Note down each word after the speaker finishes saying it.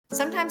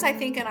sometimes I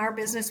think in our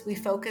business, we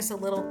focus a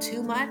little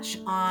too much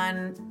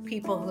on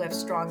people who have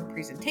strong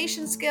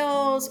presentation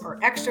skills or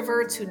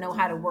extroverts who know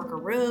how to work a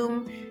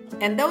room.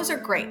 And those are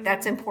great.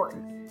 That's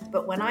important.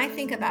 But when I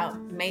think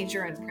about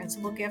major and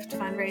principal gift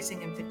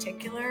fundraising in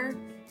particular,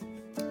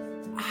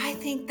 I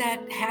think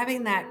that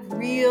having that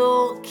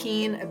real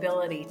keen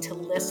ability to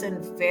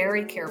listen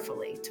very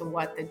carefully to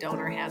what the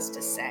donor has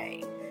to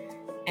say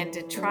and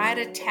to try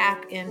to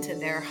tap into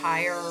their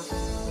higher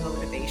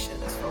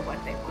motivations for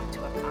what they want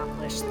to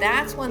accomplish,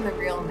 that's when the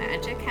real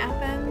magic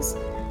happens.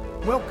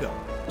 Welcome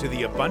to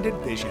the Abundant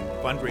Vision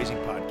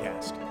Fundraising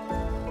Podcast.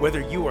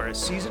 Whether you are a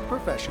seasoned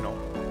professional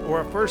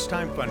or a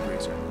first-time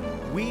fundraiser,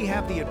 we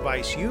have the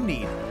advice you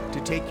need to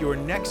take your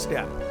next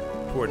step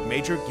toward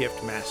major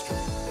gift mastery.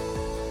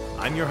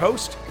 I'm your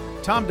host,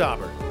 Tom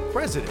Dauber,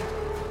 President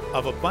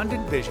of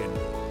Abundant Vision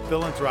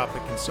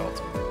Philanthropic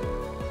Consulting.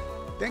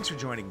 Thanks for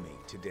joining me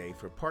today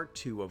for part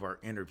 2 of our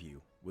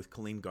interview with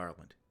Colleen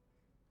Garland.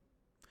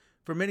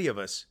 For many of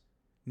us,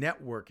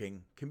 networking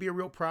can be a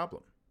real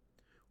problem.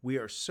 We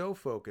are so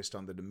focused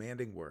on the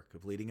demanding work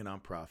of leading a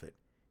nonprofit,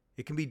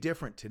 it can be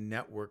different to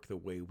network the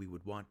way we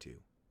would want to.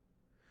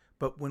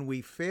 But when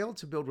we fail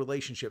to build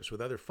relationships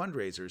with other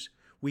fundraisers,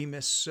 we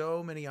miss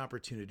so many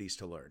opportunities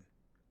to learn.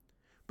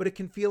 But it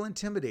can feel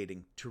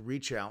intimidating to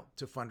reach out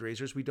to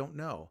fundraisers we don't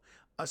know,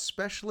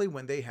 especially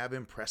when they have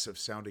impressive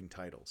sounding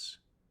titles.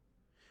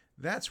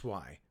 That's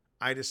why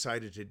I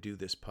decided to do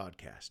this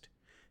podcast,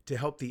 to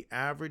help the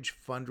average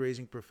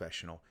fundraising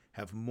professional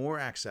have more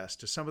access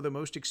to some of the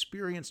most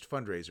experienced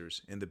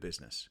fundraisers in the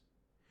business.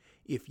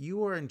 If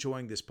you are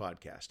enjoying this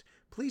podcast,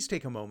 please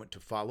take a moment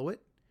to follow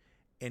it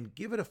and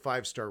give it a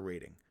 5-star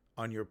rating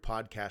on your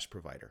podcast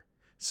provider.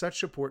 Such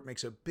support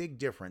makes a big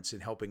difference in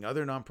helping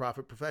other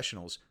nonprofit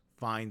professionals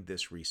find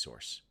this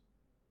resource.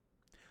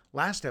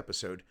 Last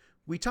episode,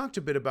 we talked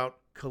a bit about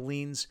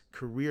Colleen's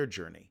career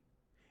journey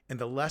and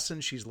the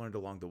lessons she's learned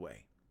along the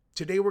way.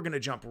 Today, we're going to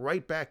jump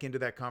right back into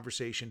that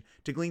conversation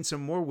to glean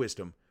some more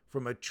wisdom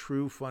from a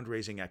true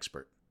fundraising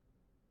expert.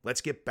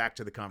 Let's get back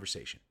to the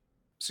conversation.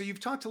 So you've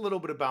talked a little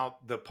bit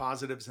about the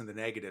positives and the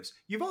negatives.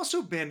 You've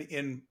also been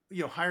in,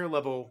 higher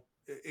level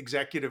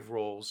executive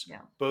roles,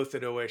 both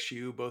at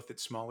OSU, both at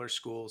smaller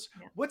schools.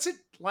 Yeah. What's it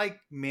like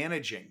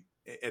managing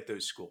at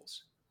those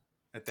schools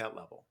at that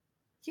level?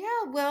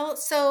 Yeah, well,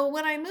 so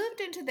when I moved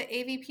into the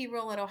AVP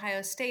role at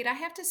Ohio State, I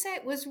have to say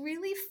it was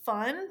really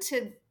fun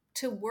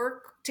to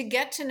work, to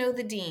get to know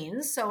the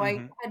deans. So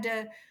I had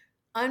to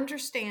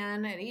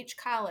understand at each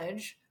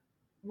college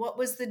what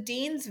was the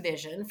dean's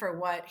vision for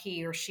what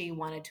he or she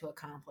wanted to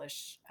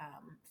accomplish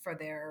for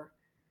their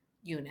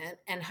unit,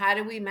 and how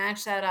do we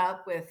match that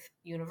up with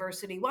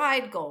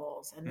university-wide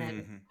goals, and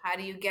then how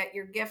do you get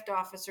your gift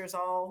officers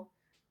all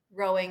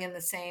rowing in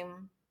the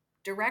same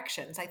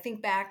directions. I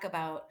think back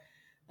about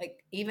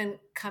like even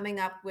coming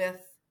up with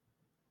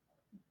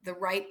the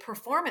right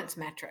performance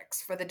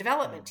metrics for the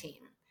development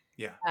team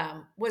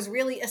was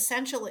really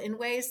essential in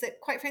ways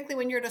that, quite frankly,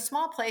 when you're at a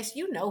small place,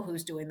 you know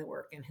who's doing the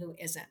work and who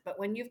isn't. But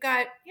when you've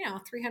got,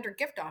 300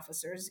 gift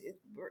officers,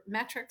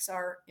 metrics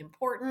are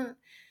important.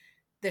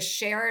 The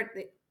shared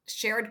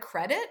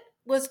credit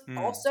was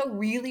also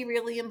really,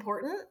 really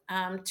important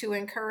to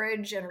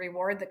encourage and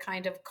reward the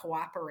kind of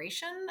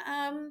cooperation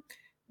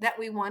that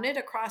we wanted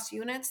across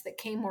units that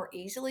came more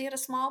easily at a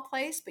small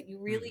place, but you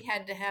really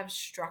had to have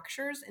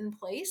structures in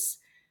place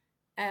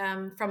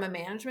from a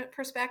management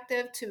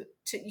perspective to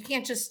you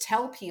can't just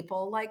tell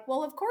people like,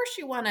 well, of course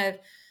you want to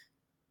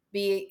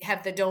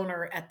have the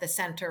donor at the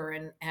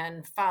center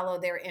and follow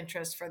their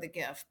interest for the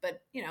gift.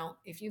 But,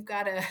 if you've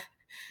got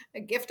a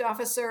gift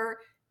officer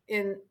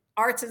in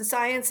arts and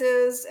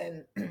sciences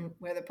and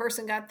where the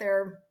person got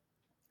their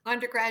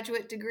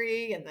undergraduate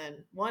degree, and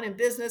then one in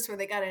business where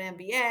they got an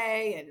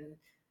MBA, and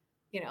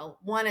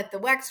one at the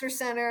Wexner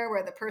Center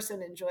where the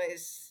person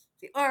enjoys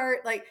the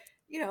art,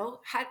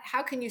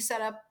 how can you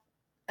set up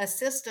a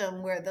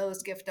system where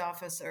those gift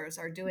officers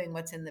are doing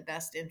what's in the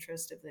best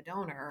interest of the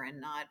donor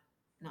and not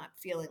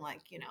feeling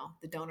like,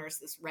 the donor is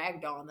this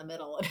rag doll in the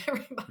middle and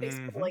everybody's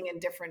pulling in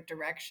different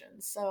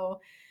directions.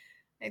 So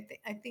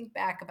I think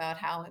back about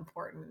how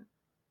important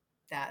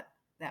that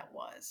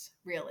was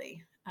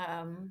really.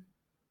 But,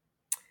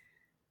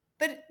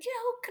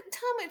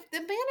 Tom, the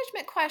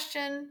management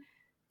question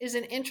is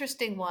an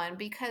interesting one,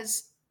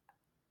 because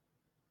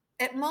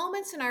at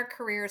moments in our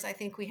careers, I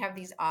think we have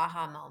these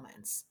aha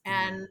moments.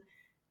 And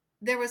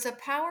there was a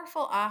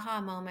powerful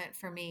aha moment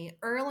for me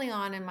early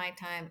on in my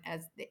time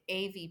as the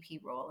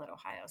AVP role at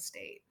Ohio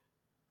State,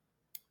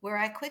 where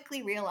I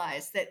quickly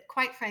realized that,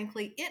 quite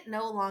frankly, it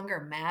no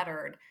longer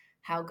mattered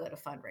how good a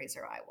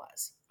fundraiser I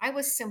was. I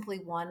was simply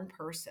one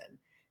person.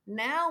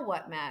 Now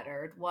what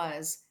mattered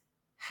was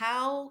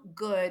how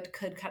good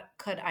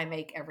could I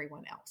make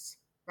everyone else,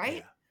 right?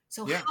 Yeah.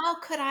 So how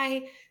could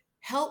I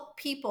help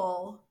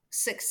people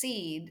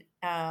succeed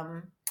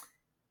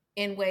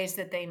in ways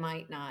that they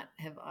might not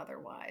have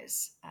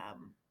otherwise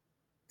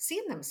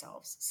seen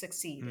themselves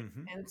succeed?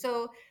 And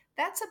so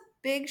that's a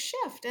big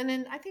shift. And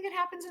I think it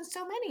happens in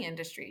so many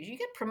industries. You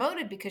get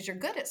promoted because you're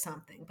good at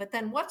something, but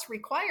then what's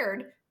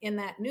required in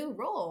that new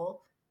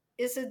role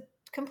is a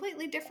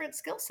completely different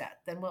skill set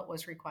than what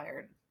was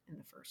required in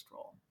the first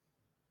role.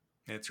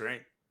 That's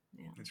right.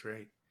 Yeah. That's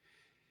right.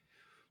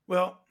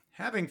 Well,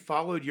 having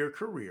followed your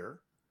career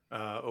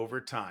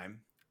over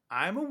time,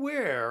 I'm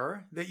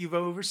aware that you've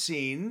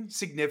overseen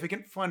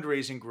significant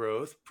fundraising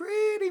growth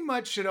pretty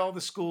much at all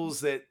the schools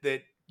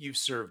that you've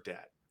served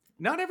at.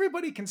 Not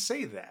everybody can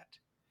say that.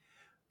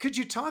 Could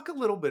you talk a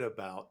little bit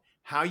about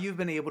how you've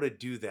been able to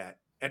do that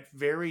at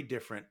very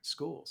different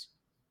schools?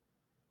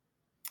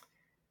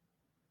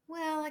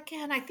 Well,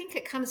 again, I think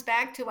it comes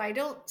back to I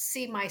don't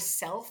see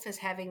myself as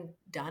having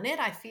done it.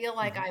 I feel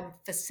like Hmm. I'm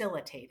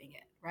facilitating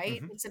it,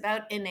 right? Hmm. It's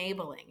about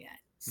enabling it.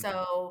 Hmm.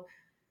 So,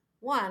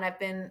 one, I've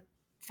been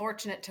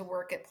fortunate to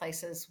work at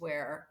places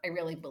where I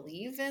really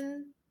believe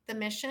in the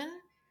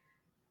mission.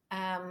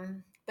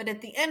 But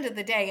at the end of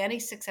the day, any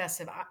success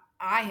that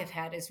I have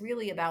had is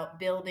really about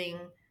building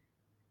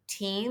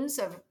teams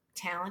of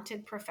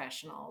talented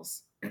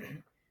professionals,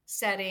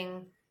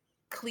 setting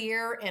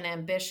clear and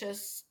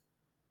ambitious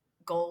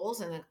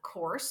goals and a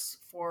course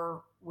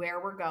for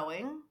where we're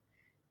going,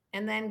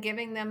 and then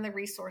giving them the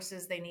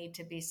resources they need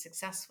to be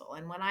successful.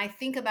 And when I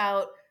think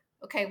about,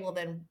 okay, well,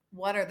 then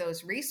what are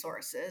those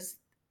resources?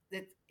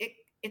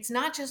 It's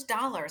not just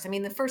dollars. I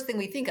mean, the first thing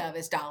we think of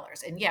is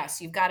dollars. And yes,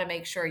 you've got to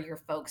make sure your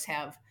folks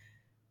have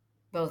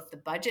both the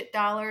budget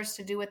dollars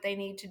to do what they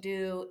need to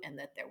do and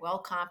that they're well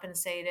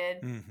compensated.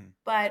 Hmm.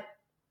 But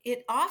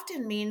it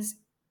often means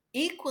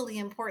equally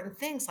important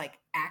things like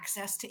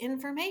access to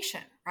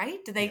information,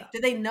 right? do Yeah. they do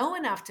they know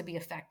enough to be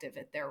effective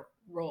at their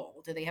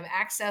role? Do they have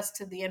access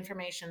to the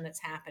information that's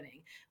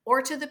happening,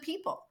 or to the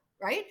people,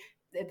 right?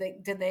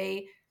 Do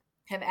they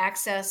have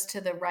access to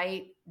the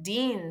right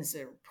deans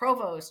or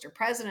provost or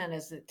president,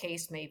 as the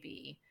case may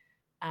be?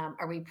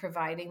 Are we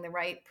providing the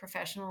right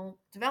professional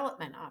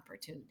development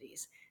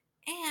opportunities?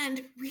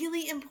 And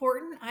really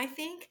important, I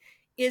think,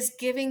 is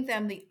giving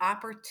them the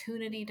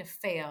opportunity to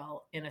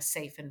fail in a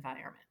safe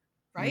environment,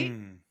 right?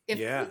 If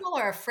Yeah. people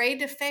are afraid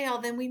to fail,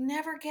 then we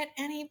never get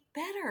any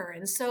better.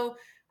 And so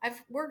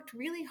I've worked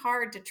really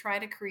hard to try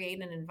to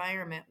create an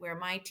environment where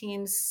my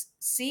teams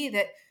see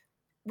that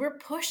we're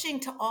pushing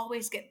to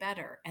always get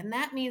better. And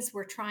that means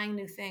we're trying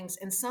new things.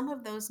 And some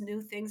of those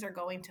new things are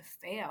going to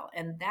fail.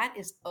 And that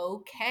is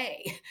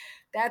okay.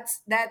 That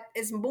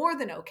is more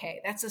than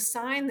okay. That's a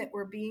sign that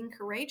we're being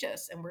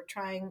courageous and we're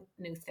trying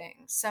new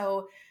things.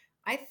 So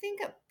I think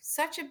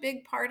such a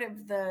big part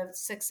of the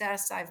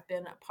success I've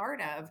been a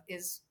part of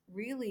is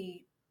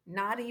really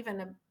not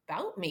even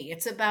about me.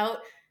 It's about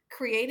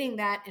creating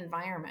that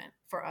environment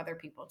for other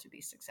people to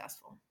be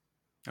successful.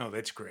 Oh,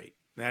 that's great.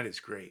 That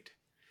is great.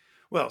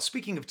 Well,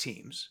 speaking of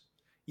teams,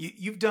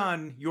 you've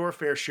done your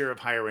fair share of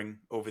hiring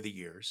over the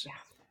years.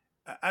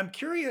 Yeah. I'm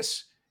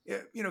curious,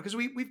 because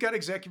we've got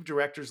executive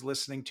directors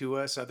listening to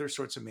us, other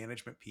sorts of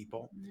management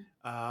people,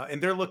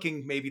 and they're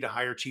looking maybe to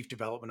hire chief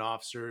development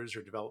officers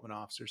or development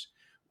officers.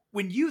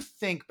 When you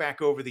think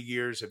back over the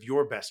years of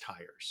your best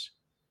hires,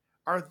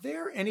 are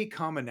there any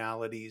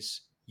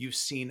commonalities you've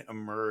seen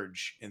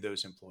emerge in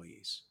those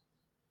employees?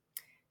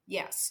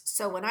 Yes.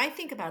 So when I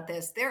think about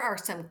this, there are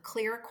some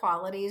clear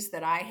qualities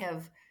that I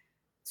have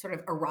sort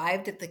of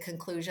arrived at the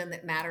conclusion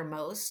that matter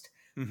most.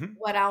 Hmm.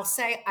 What I'll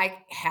say I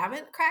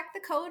haven't cracked the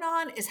code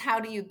on is how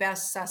do you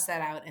best suss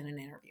that out in an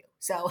interview?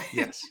 So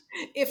Yes.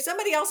 if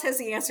somebody else has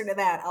the answer to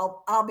that,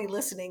 I'll be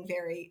listening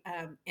very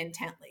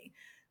intently.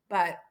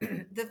 But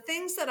the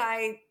things that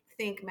I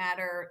think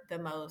matter the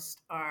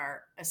most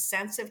are a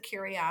sense of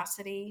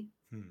curiosity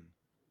Hmm.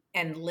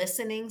 and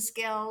listening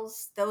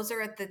skills. Those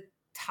are at the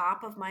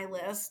top of my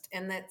list.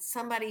 And that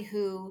somebody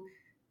who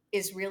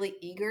is really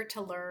eager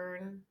to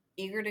learn,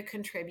 eager to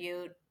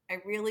contribute. I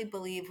really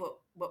believe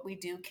what we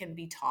do can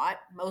be taught.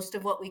 Most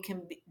of what we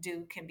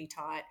do can be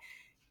taught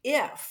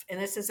if, and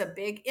this is a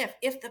big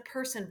if the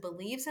person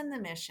believes in the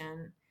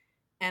mission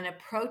and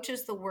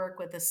approaches the work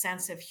with a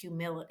sense of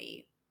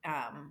humility,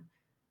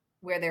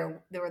 where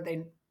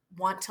they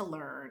want to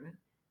learn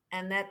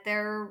and that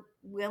they're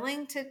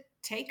willing to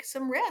take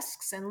some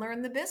risks and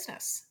learn the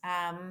business.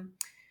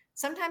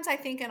 Sometimes I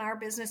think in our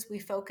business, we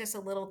focus a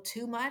little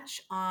too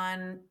much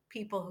on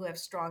people who have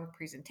strong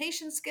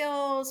presentation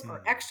skills or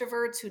Hmm.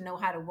 extroverts who know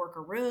how to work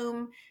a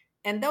room.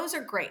 And those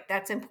are great,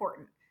 that's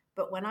important.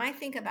 But when I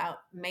think about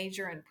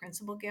major and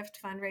principal gift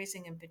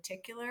fundraising in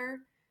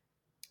particular,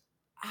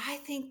 I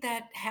think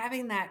that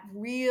having that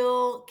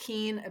real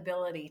keen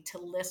ability to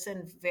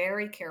listen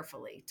very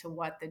carefully to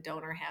what the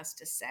donor has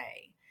to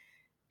say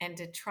and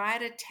to try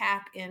to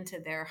tap into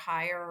their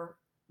higher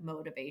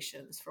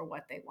motivations for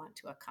what they want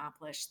to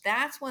accomplish,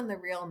 that's when the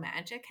real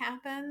magic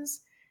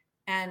happens.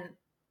 And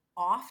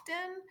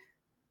often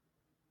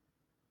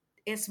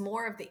it's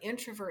more of the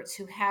introverts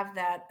who have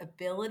that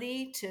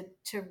ability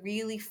to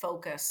really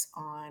focus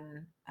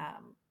on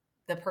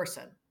the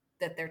person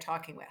that they're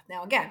talking with.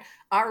 Now, again,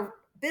 our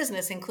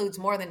business includes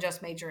more than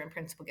just major and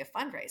principal gift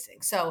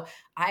fundraising. So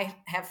I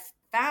have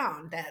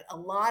found that a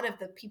lot of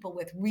the people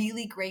with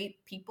really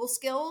great people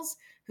skills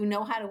who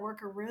know how to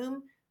work a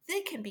room,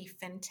 they can be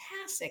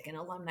fantastic in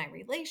alumni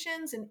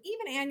relations and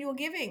even annual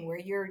giving, where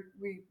you're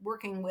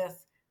working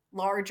with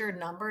larger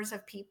numbers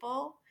of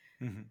people.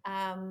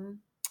 Mm-hmm.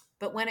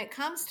 But when it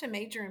comes to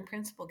major and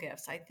principal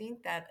gifts, I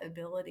think that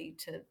ability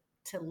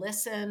to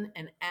listen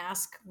and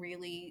ask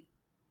really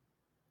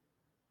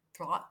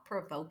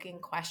thought-provoking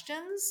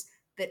questions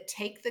that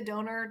take the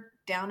donor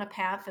down a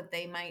path that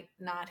they might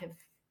not have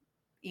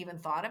even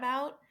thought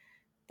about,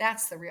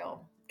 that's the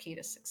real key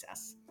to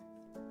success.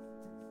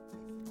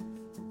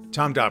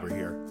 Tom Dauber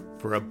here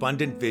for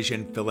Abundant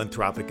Vision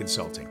Philanthropic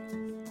Consulting.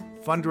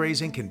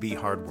 Fundraising can be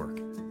hard work,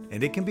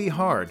 and it can be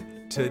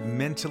hard to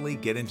mentally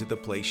get into the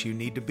place you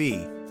need to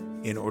be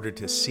in order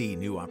to see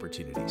new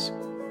opportunities.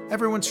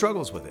 Everyone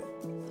struggles with it.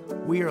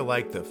 We are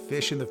like the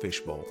fish in the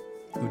fishbowl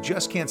who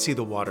just can't see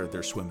the water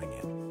they're swimming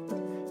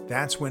in.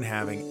 That's when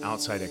having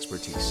outside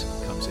expertise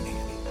comes in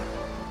handy.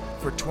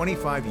 For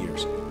 25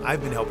 years,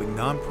 I've been helping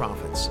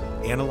nonprofits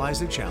analyze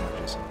their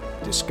challenges,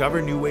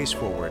 discover new ways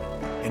forward,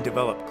 and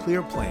develop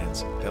clear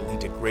plans that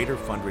lead to greater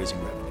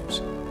fundraising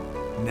revenues.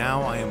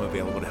 Now I am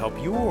available to help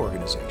your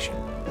organization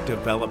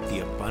develop the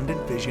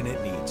abundant vision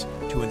it needs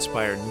to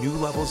inspire new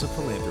levels of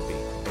philanthropy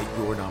at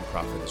your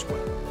nonprofit as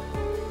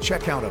well.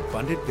 Check out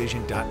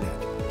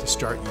abundantvision.net to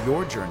start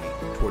your journey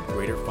toward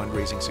greater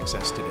fundraising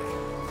success today.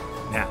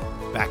 Now,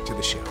 back to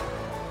the show.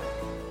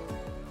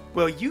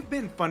 Well, you've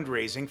been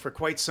fundraising for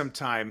quite some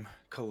time,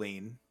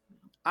 Colleen.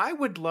 I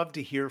would love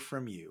to hear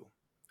from you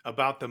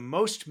about the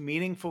most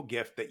meaningful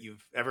gift that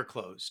you've ever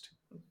closed.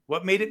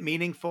 What made it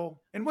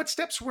meaningful, and what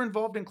steps were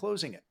involved in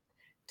closing it?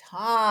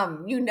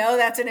 Tom,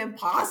 that's an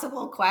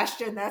impossible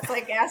question. That's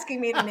like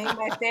asking me to name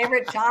my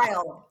favorite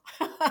child.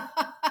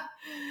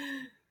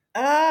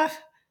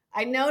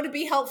 I know to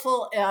be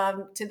helpful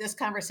to this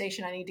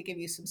conversation, I need to give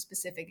you some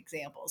specific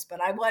examples. But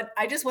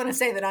I just want to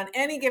say that on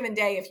any given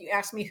day, if you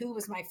ask me who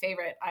was my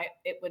favorite, I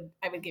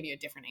would give you a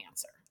different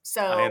answer.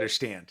 So I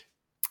understand.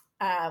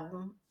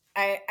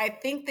 I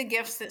think the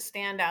gifts that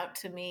stand out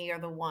to me are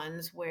the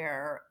ones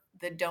where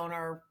the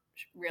donor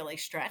really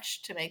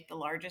stretched to make the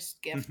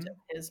largest gift of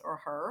his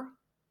or her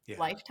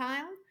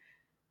lifetime,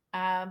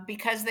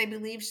 because they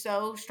believe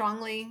so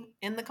strongly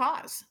in the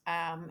cause,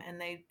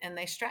 and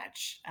they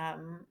stretch.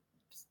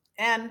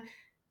 And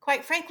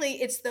quite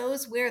frankly, it's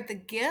those where the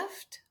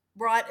gift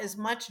brought as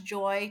much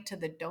joy to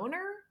the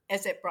donor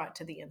as it brought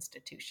to the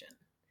institution.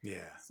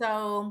 Yeah.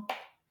 So,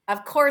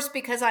 of course,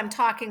 because I'm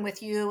talking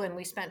with you and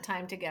we spent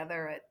time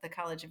together at the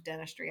College of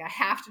Dentistry, I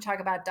have to talk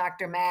about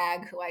Dr.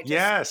 Mag, who I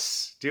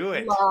just do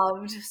it.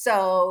 loved.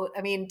 So,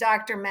 I mean,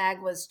 Dr.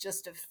 Mag was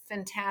just a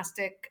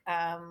fantastic,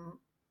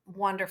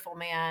 wonderful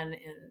man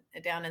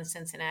down in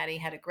Cincinnati,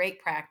 had a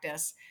great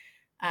practice,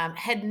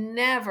 had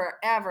never,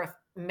 ever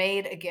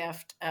made a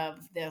gift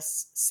of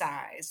this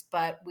size,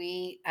 but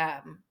we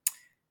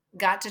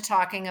got to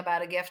talking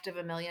about a gift of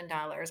 $1 million.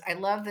 I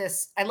love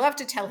this. I love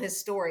to tell his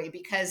story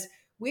because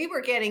we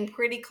were getting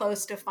pretty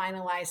close to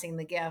finalizing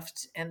the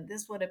gift. And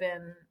this would have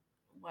been,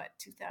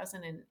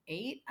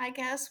 2008, I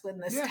guess, when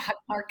the stock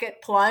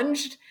market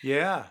plunged.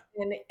 Yeah.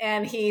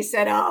 And he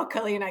said, "Oh,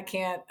 Colleen, I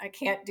can't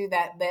do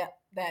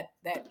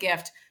that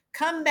gift.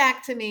 Come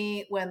back to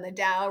me when the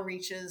Dow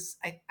reaches,"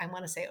 I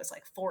want to say it was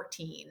like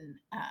 14.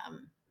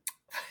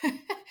 And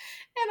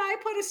I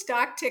put a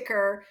stock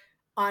ticker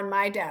on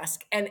my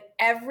desk, and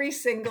every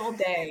single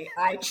day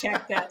I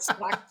checked that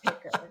stock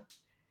ticker.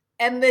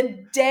 And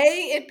the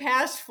day it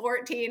passed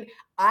 14,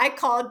 I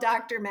called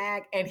Dr.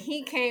 Mag, and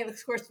he came.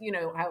 Of course, you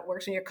know how it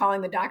works when you're calling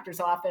the doctor's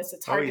office.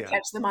 It's hard to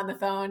catch them on the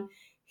phone.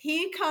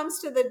 He comes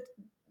to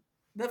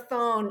the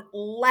phone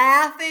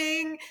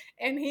laughing,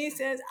 and he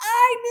says,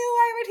 "I knew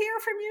I would hear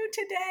from you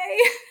today."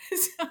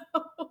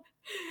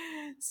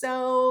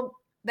 So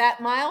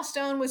that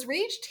milestone was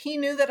reached. He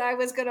knew that I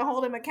was going to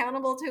hold him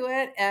accountable to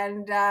it,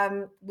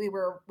 and we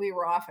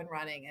were off and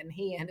running. And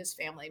he and his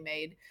family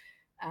made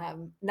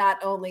not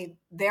only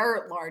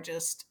their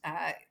largest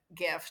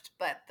gift,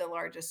 but the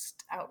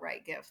largest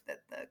outright gift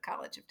that the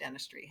College of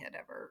Dentistry had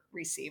ever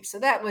received. So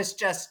that was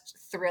just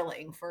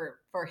thrilling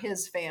for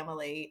his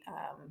family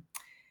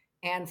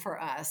and for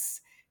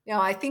us.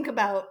 I think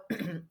about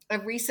a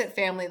recent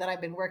family that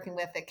I've been working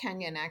with at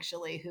Kenyon,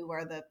 actually, who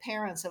are the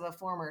parents of a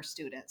former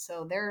student.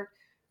 So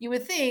you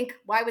would think,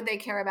 why would they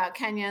care about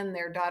Kenyon?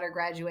 Their daughter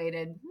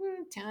graduated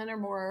 10 or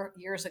more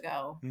years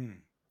ago.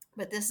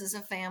 But this is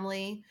a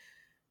family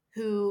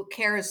who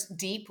cares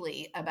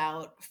deeply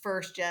about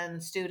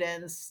first-gen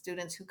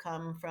students who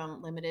come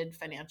from limited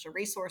financial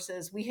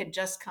resources. We had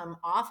just come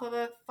off of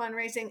a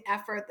fundraising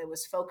effort that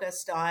was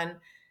focused on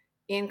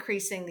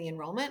increasing the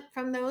enrollment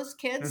from those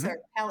kids, our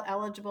Pell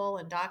eligible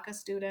and DACA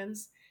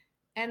students.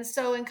 And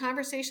so in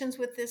conversations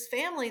with this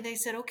family, they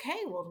said, okay,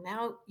 well,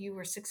 now you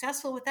were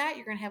successful with that.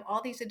 You're going to have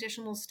all these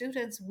additional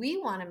students. We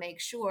want to make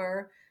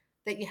sure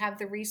that you have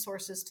the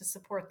resources to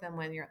support them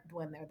when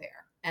they're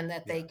there, and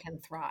that they can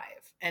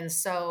thrive. And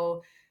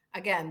so,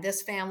 again,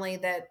 this family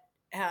that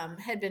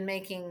had been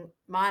making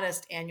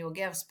modest annual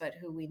gifts, but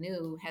who we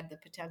knew had the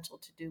potential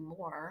to do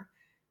more,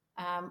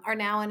 are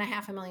now in a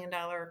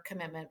 $500,000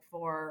 commitment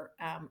for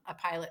a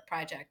pilot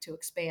project to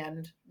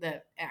expand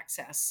the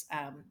access,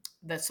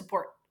 the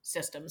support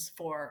systems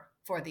for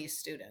these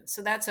students.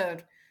 So that's a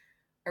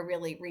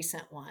really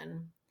recent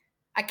one.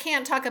 I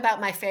can't talk about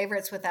my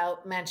favorites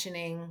without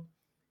mentioning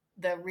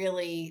the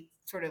really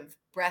sort of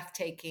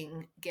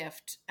breathtaking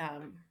gift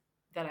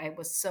that I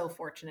was so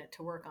fortunate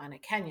to work on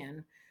at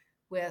Kenyon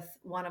with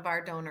one of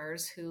our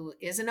donors who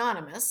is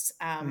anonymous,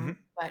 Mm-hmm.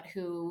 but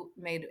who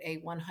made a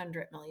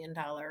 $100 million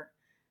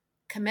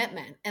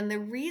commitment. And the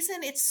reason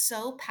it's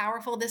so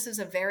powerful, this is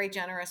a very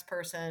generous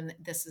person.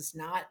 This is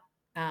not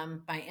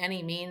by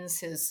any means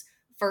his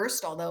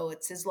first, although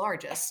it's his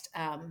largest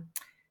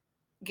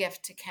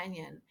gift to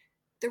Kenyon.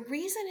 The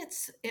reason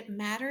it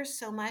matters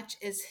so much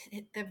is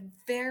the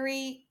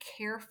very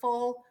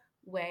careful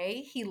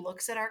way he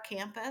looks at our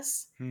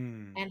campus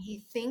Hmm. and he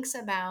thinks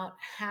about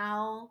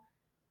how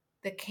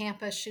the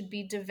campus should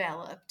be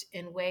developed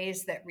in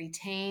ways that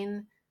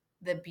retain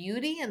the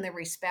beauty and the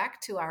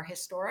respect to our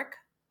historic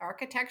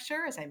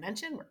architecture. As I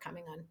mentioned, we're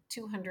coming on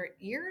 200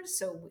 years,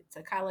 so it's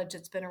a college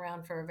that's been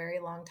around for a very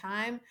long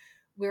time.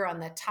 We're on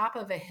the top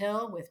of a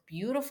hill with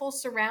beautiful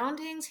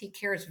surroundings. He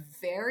cares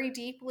very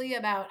deeply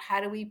about how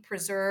do we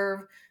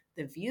preserve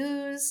the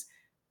views,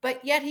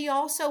 but yet he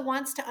also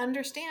wants to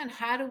understand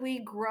how do we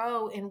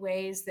grow in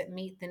ways that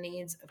meet the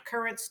needs of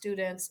current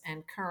students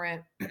and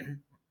current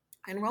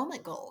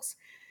enrollment goals.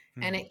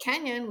 And Hmm. at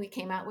Kenyon, we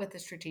came out with a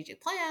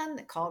strategic plan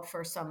that called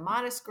for some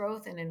modest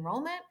growth in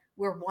enrollment.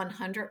 We're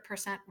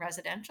 100%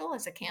 residential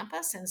as a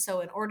campus. And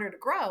so, in order to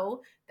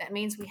grow, that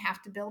means we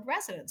have to build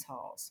residence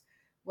halls.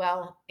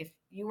 Well, if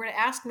you were to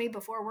ask me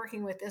before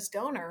working with this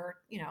donor,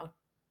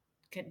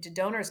 do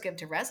donors give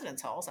to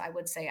residence halls? I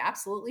would say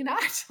absolutely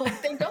not.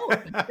 Like they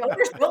don't.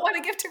 Donors don't want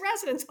to give to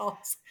residence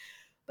halls.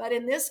 But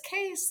in this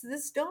case,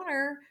 this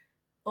donor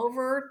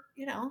over,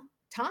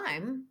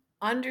 time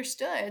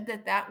understood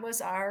that that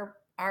was our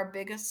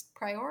biggest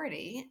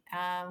priority.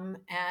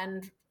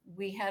 And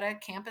we had a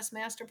campus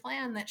master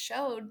plan that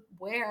showed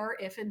where,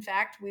 if in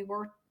fact we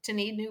were to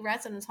need new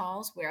residence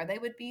halls, where they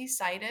would be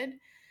sited.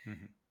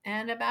 Hmm.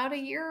 And about a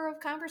year of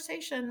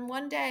conversation,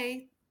 one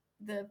day,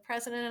 the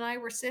president and I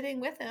were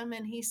sitting with him,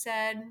 and he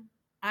said,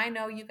 I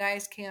know you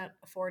guys can't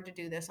afford to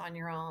do this on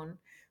your own.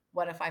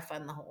 What if I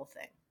fund the whole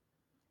thing?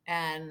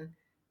 And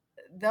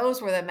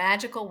those were the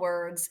magical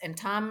words. And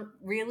Tom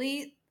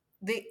really,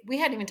 we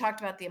hadn't even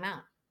talked about the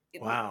amount.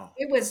 It, Wow.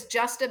 it was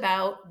just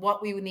about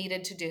what we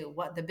needed to do,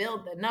 what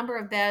the number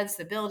of beds,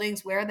 the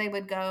buildings, where they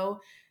would go.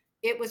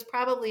 It was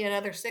probably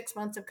another 6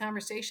 months of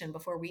conversation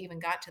before we even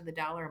got to the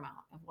dollar amount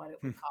of what it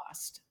Hmm. would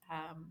cost.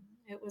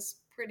 It was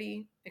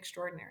pretty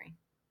extraordinary.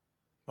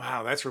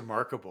 Wow, that's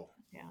remarkable.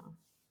 Yeah,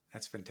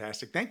 That's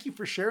fantastic. Thank you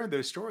for sharing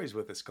those stories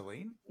with us,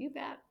 Colleen. you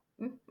bet.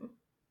 Mhm.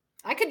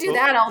 I could do Well,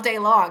 that all day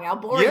long. I'll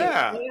bore you.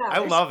 yeah, Yeah, I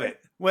there's love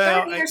it.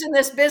 30 years in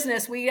this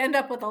business. We end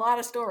up with a lot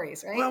of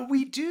stories, right? Well,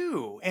 we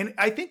do. And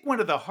I think one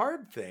of the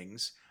hard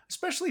things,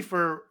 especially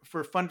for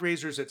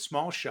fundraisers at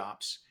small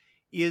shops,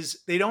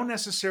 is they don't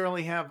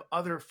necessarily have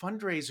other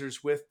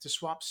fundraisers with to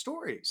swap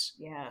stories.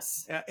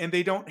 Yes. And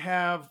they don't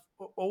have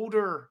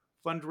older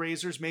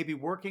fundraisers maybe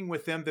working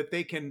with them that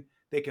they can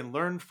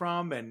learn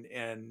from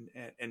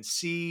and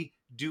see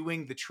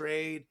doing the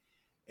trade.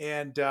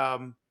 And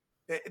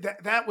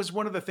that was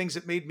one of the things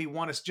that made me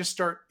want to just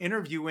start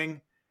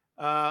interviewing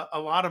a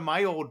lot of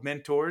my old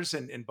mentors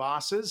and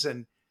bosses,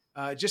 and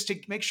just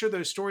to make sure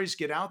those stories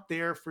get out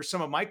there for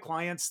some of my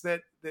clients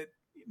that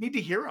need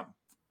to hear them.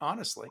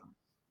 Honestly.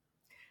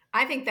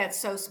 I think that's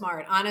so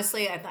smart.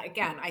 Honestly,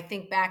 again, I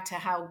think back to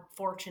how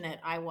fortunate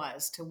I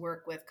was to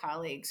work with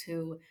colleagues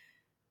who,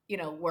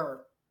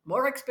 were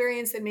more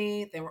experienced than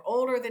me, they were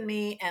older than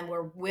me, and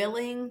were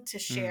willing to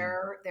Mm.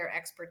 share their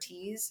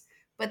expertise.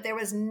 But there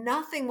was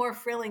nothing more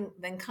thrilling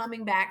than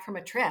coming back from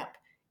a trip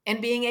and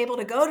being able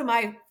to go to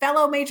my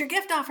fellow major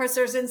gift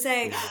officers and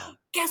say, Yeah.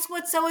 guess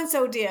what so and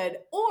so did?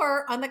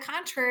 Or on the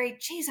contrary,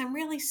 geez, I'm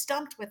really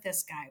stumped with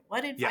this guy.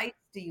 What Yeah. advice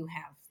do you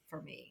have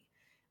for me?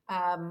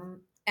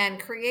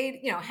 And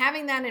create,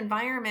 having that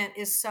environment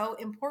is so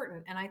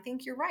important. And I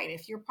think you're right.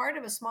 If you're part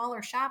of a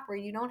smaller shop where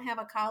you don't have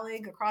a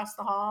colleague across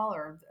the hall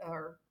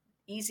or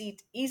easily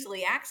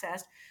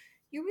accessed,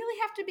 you really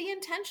have to be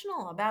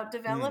intentional about Mm.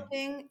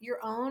 developing your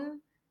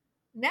own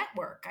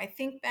network. I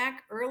think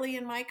back early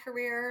in my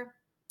career,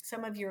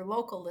 some of your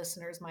local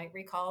listeners might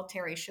recall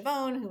Terry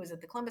Chavone, who was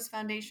at the Columbus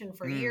Foundation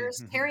for Mm. years.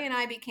 Hmm. Terry and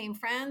I became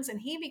friends, and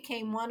he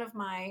became one of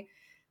my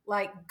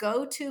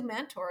go-to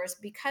mentors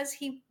because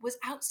he was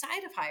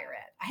outside of higher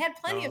ed. I had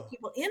plenty of Oh.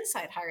 people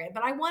inside higher ed,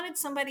 but I wanted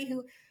somebody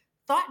who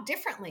thought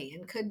differently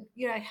and could,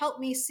 help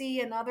me see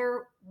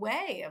another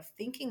way of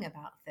thinking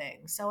about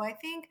things. So I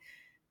think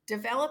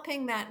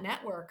developing that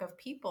network of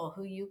people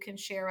who you can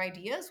share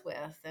ideas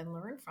with and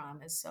learn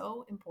from is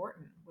so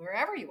important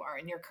wherever you are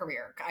in your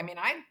career. I mean,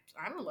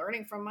 I'm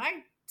learning from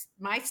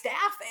my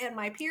staff and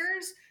my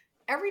peers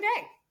every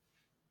day.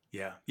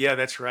 Yeah, yeah,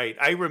 that's right.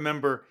 I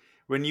remember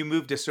when you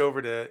moved us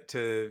over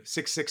to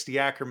 660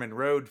 Ackerman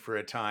Road for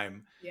a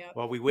time Yep.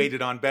 while we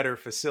waited on better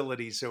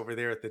facilities over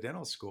there at the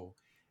dental school.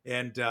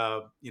 And,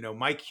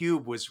 Mike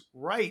Hube was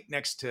right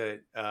next to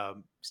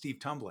Steve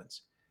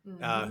Tumblin's,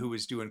 who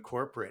was doing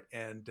corporate.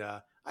 And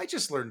I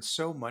just learned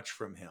so much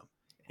from him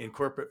in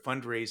corporate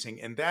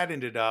fundraising. And that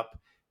ended up,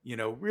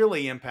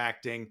 really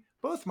impacting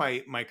both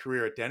my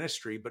career at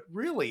dentistry, but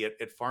really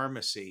at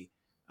pharmacy,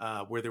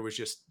 where there was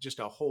just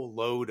a whole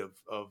load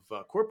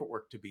of corporate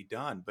work to be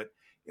done. But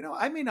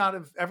I may not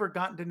have ever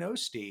gotten to know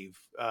Steve,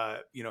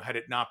 had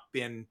it not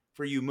been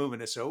for you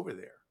moving us over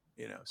there.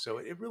 So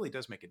it really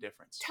does make a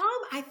difference. Tom,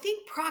 I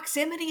think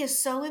proximity is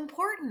so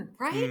important,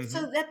 right? Mm-hmm.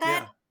 So that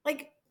Yeah.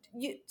 like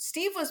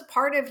Steve was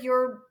part of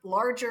your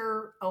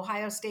larger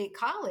Ohio State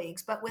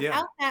colleagues, but Yeah.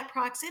 without that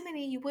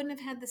proximity, you wouldn't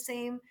have had the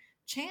same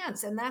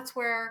chance. And that's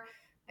where,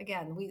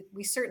 again,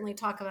 we certainly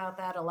talk about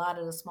that a lot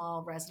at a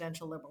small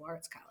residential liberal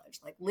arts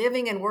college. Like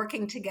living and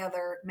working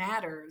together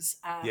matters.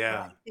 But I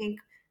Yeah.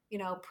 think,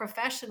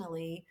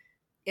 professionally,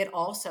 it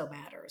also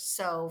matters.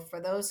 So for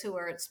those who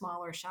are at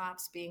smaller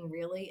shops, being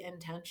really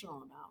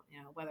intentional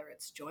about, whether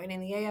it's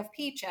joining the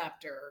AFP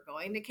chapter or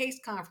going to case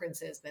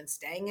conferences, then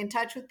staying in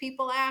touch with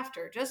people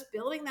after, just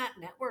building that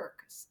network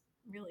is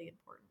really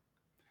important.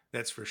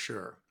 That's for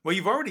sure. Well,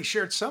 you've already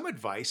shared some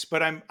advice,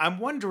 but I'm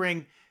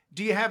wondering,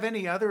 do you have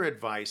any other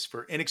advice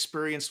for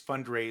inexperienced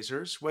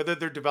fundraisers, whether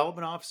they're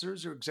development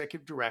officers or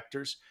executive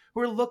directors,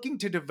 who are looking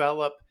to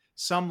develop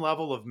some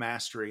level of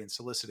mastery in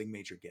soliciting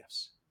major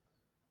gifts?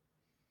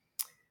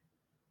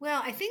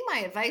 Well, I think my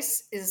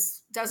advice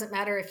doesn't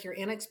matter if you're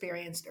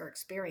inexperienced or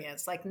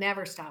experienced, like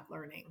never stop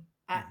learning.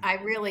 Mm-hmm. I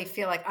really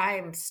feel like I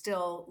am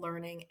still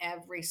learning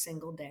every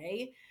single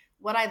day.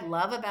 What I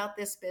love about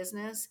this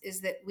business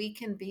is that we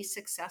can be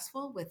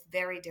successful with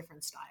very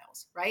different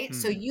styles, right?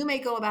 So Mm. you may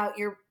go about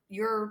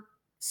your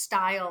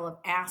style of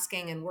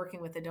asking and working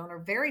with the donor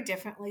very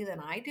differently than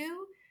I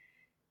do,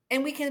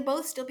 and we can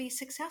both still be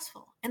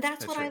successful. And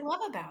that's what That's I right.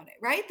 love about it,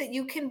 right? That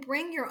you can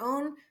bring your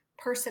own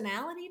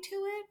personality to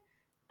it.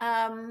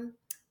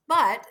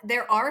 But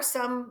there are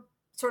some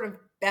sort of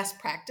best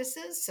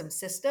practices, some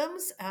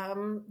systems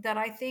that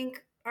I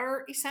think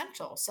are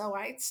essential. So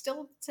I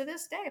still, to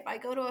this day, if I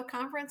go to a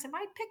conference, I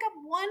might pick up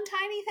one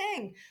tiny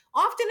thing.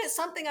 Often it's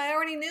something I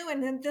already knew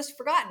and then just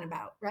forgotten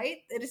about,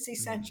 right? That it's Mm.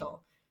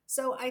 essential.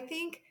 So I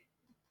think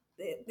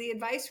the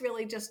advice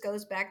really just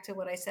goes back to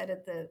what I said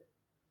at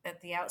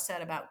the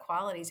outset about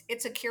qualities.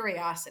 It's a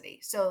curiosity.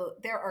 So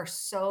there are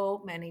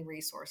so many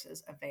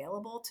resources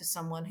available to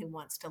someone who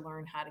wants to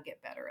learn how to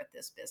get better at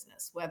this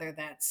business, whether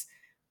that's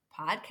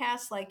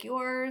podcasts like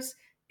yours,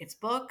 it's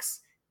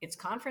books, it's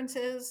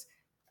conferences.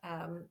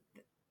 Um,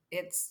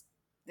 it's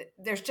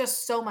there's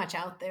just so much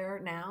out there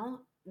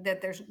now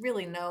that there's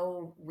really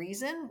no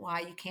reason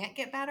why you can't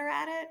get better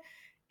at it.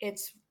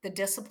 It's the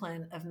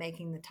discipline of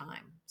making the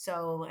time.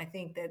 So I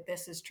think that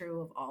this is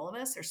true of all of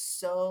us. There's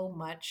so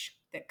much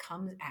that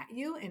comes at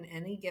you in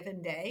any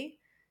given day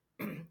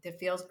that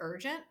feels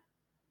urgent.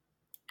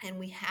 And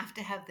we have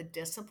to have the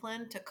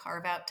discipline to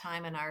carve out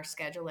time in our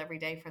schedule every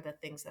day for the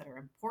things that are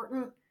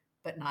important,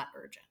 but not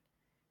urgent.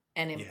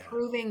 And Yeah.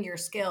 improving your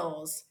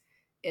skills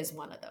is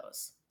one of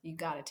those. You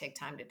got to take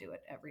time to do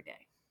it every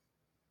day.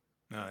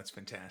 No, that's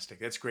fantastic.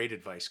 That's great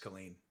advice,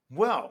 Colleen.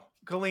 Well,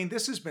 Colleen,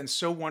 this has been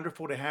so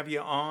wonderful to have you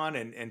on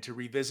and to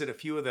revisit a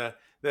few of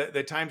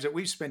the times that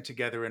we've spent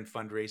together in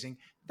fundraising.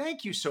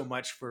 Thank you so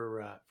much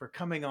for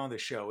coming on the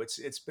show.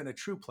 It's been a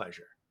true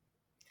pleasure.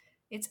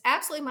 It's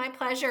absolutely my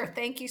pleasure.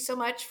 Thank you so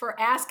much for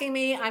asking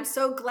me. I'm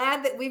so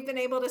glad that we've been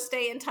able to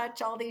stay in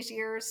touch all these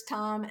years,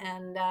 Tom,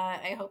 and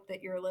I hope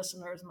that your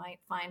listeners might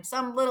find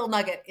some little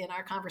nugget in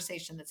our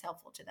conversation that's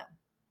helpful to them.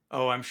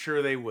 Oh, I'm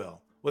sure they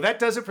will. Well, that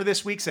does it for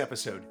this week's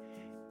episode.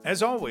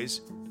 As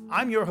always,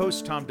 I'm your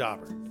host, Tom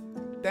Dauber.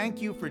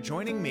 Thank you for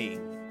joining me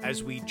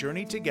as we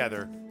journey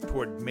together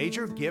toward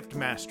major gift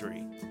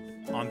mastery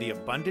on the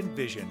Abundant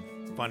Vision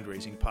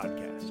Fundraising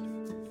Podcast.